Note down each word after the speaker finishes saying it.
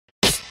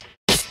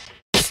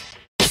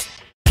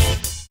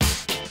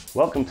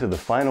Welcome to the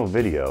final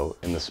video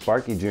in the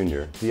Sparky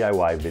Jr.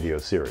 DIY video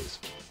series.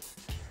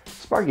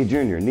 Sparky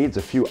Jr. needs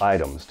a few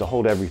items to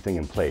hold everything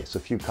in place, a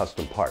few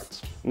custom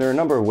parts. And there are a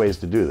number of ways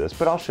to do this,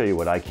 but I'll show you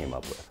what I came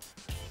up with.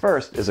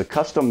 First is a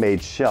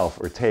custom-made shelf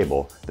or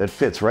table that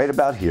fits right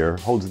about here,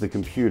 holds the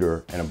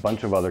computer and a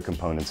bunch of other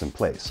components in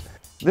place.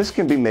 This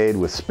can be made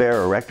with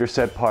spare erector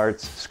set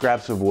parts,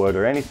 scraps of wood,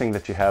 or anything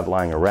that you have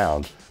lying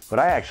around, but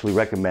I actually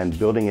recommend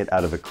building it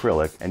out of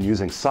acrylic and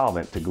using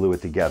solvent to glue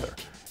it together.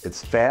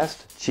 It's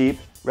fast, cheap,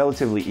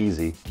 relatively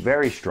easy,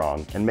 very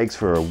strong, and makes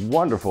for a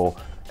wonderful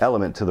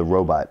element to the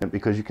robot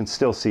because you can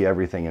still see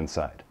everything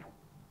inside.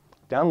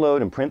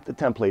 Download and print the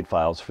template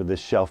files for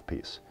this shelf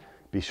piece.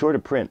 Be sure to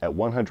print at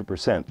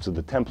 100% so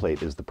the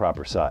template is the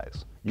proper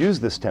size. Use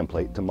this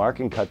template to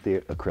mark and cut the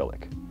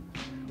acrylic.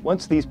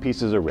 Once these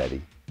pieces are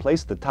ready,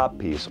 place the top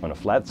piece on a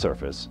flat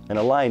surface and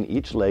align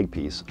each leg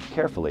piece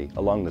carefully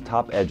along the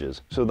top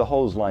edges so the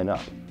holes line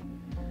up.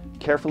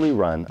 Carefully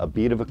run a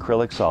bead of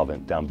acrylic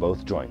solvent down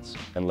both joints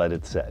and let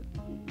it set.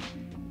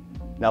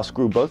 Now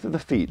screw both of the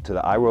feet to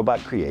the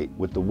iRobot Create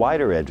with the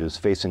wider edges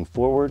facing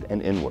forward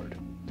and inward.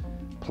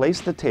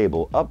 Place the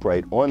table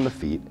upright on the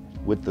feet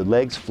with the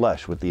legs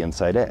flush with the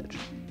inside edge.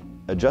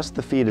 Adjust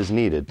the feet as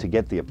needed to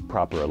get the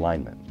proper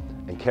alignment,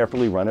 and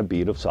carefully run a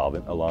bead of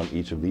solvent along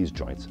each of these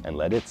joints and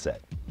let it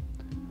set.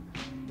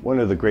 One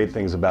of the great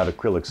things about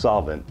acrylic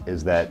solvent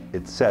is that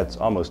it sets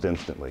almost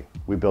instantly.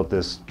 We built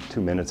this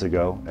 2 minutes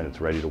ago and it's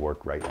ready to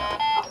work right now.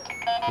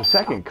 The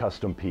second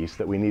custom piece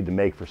that we need to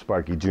make for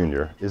Sparky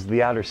Jr. is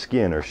the outer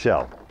skin or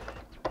shell,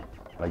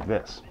 like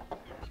this.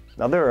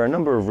 Now there are a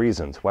number of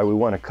reasons why we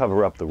want to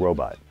cover up the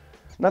robot,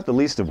 not the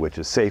least of which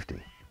is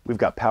safety. We've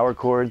got power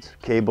cords,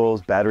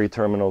 cables, battery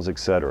terminals,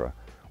 etc.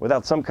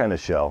 Without some kind of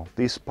shell,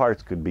 these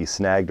parts could be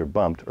snagged or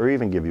bumped or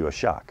even give you a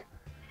shock.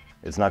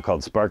 It's not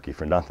called Sparky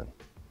for nothing.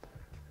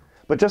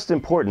 But just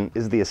important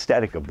is the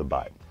aesthetic of the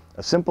bot.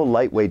 A simple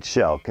lightweight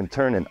shell can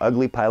turn an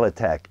ugly pile of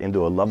tech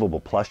into a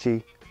lovable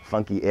plushie,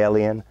 funky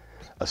alien,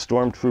 a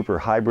stormtrooper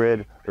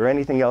hybrid, or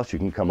anything else you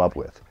can come up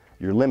with.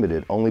 You're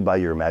limited only by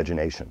your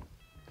imagination.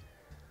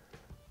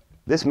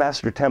 This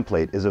master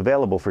template is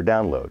available for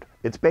download.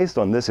 It's based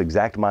on this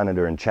exact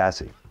monitor and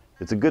chassis.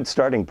 It's a good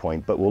starting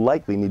point, but will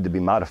likely need to be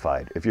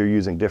modified if you're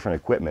using different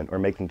equipment or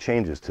making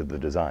changes to the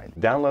design.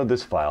 Download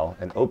this file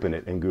and open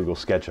it in Google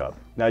SketchUp.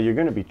 Now you're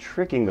going to be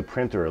tricking the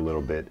printer a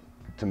little bit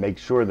to make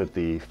sure that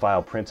the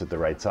file prints at the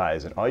right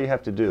size, and all you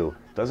have to do,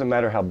 doesn't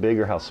matter how big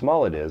or how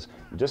small it is,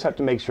 you just have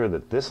to make sure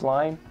that this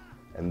line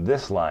and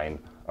this line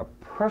are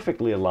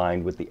perfectly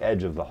aligned with the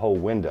edge of the whole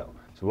window.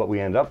 So what we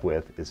end up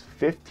with is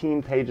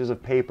 15 pages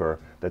of paper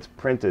that's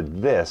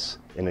printed this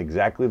in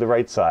exactly the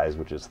right size,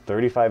 which is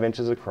 35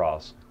 inches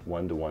across,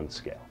 1:1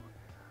 scale.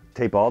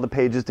 Tape all the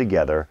pages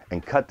together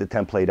and cut the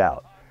template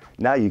out.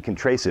 Now you can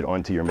trace it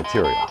onto your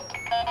material.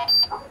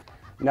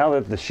 Now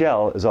that the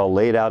shell is all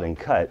laid out and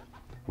cut,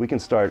 we can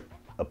start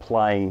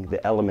applying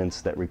the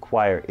elements that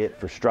require it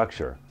for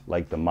structure,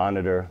 like the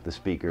monitor, the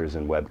speakers,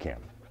 and webcam.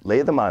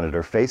 Lay the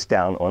monitor face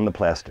down on the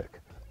plastic.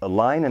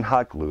 Align and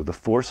hot glue the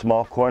 4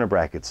 small corner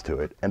brackets to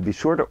it, and be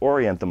sure to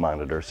orient the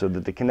monitor so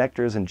that the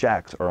connectors and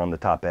jacks are on the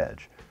top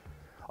edge.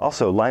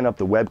 Also, line up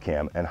the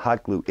webcam and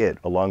hot glue it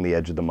along the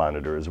edge of the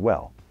monitor as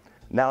well.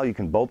 Now you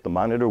can bolt the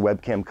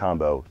monitor-webcam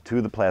combo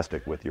to the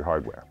plastic with your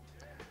hardware.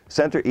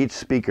 Center each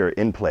speaker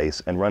in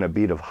place and run a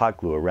bead of hot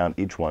glue around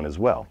each one as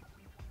well.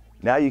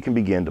 Now you can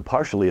begin to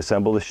partially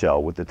assemble the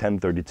shell with the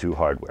 1032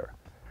 hardware.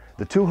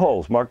 The 2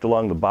 holes marked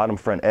along the bottom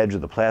front edge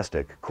of the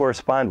plastic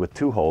correspond with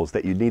 2 holes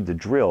that you need to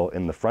drill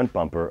in the front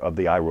bumper of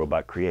the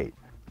iRobot Create.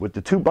 With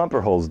the 2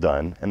 bumper holes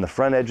done and the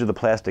front edge of the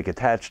plastic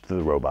attached to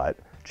the robot,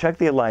 check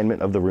the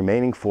alignment of the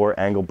remaining 4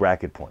 angle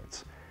bracket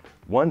points.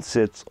 1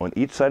 sits on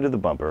each side of the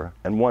bumper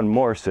and 1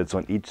 more sits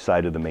on each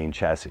side of the main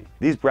chassis.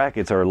 These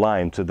brackets are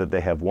aligned so that they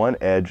have 1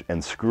 edge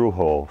and screw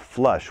hole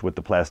flush with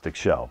the plastic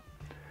shell.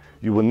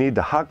 You will need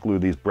to hot glue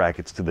these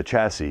brackets to the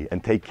chassis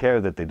and take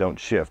care that they don't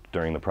shift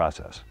during the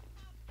process.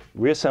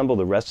 Reassemble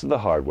the rest of the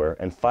hardware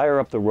and fire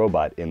up the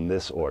robot in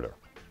this order.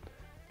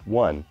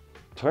 1.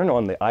 Turn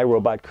on the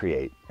iRobot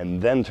Create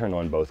and then turn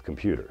on both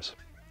computers.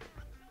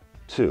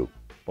 2.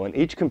 On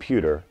each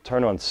computer,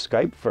 turn on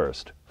Skype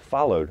first,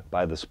 followed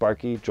by the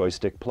Sparky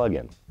joystick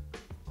plugin.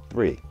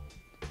 3.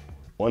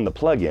 On the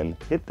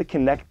plugin, hit the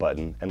Connect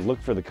button and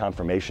look for the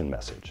confirmation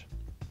message.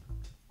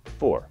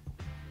 4.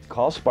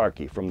 Call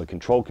Sparky from the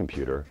control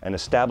computer and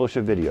establish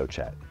a video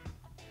chat.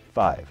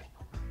 5.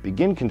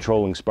 Begin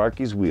controlling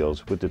Sparky's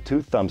wheels with the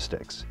 2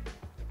 thumbsticks.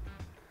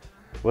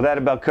 Well, that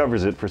about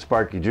covers it for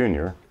Sparky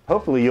Jr.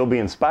 Hopefully you'll be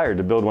inspired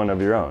to build one of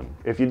your own.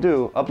 If you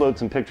do, upload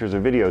some pictures or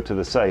video to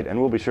the site and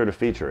we'll be sure to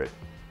feature it.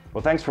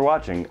 Well, thanks for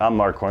watching. I'm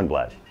Mark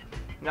Hornblatt.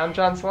 And I'm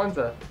John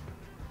Salenza.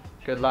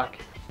 Good luck.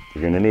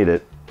 You're gonna need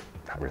it.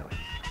 Not really.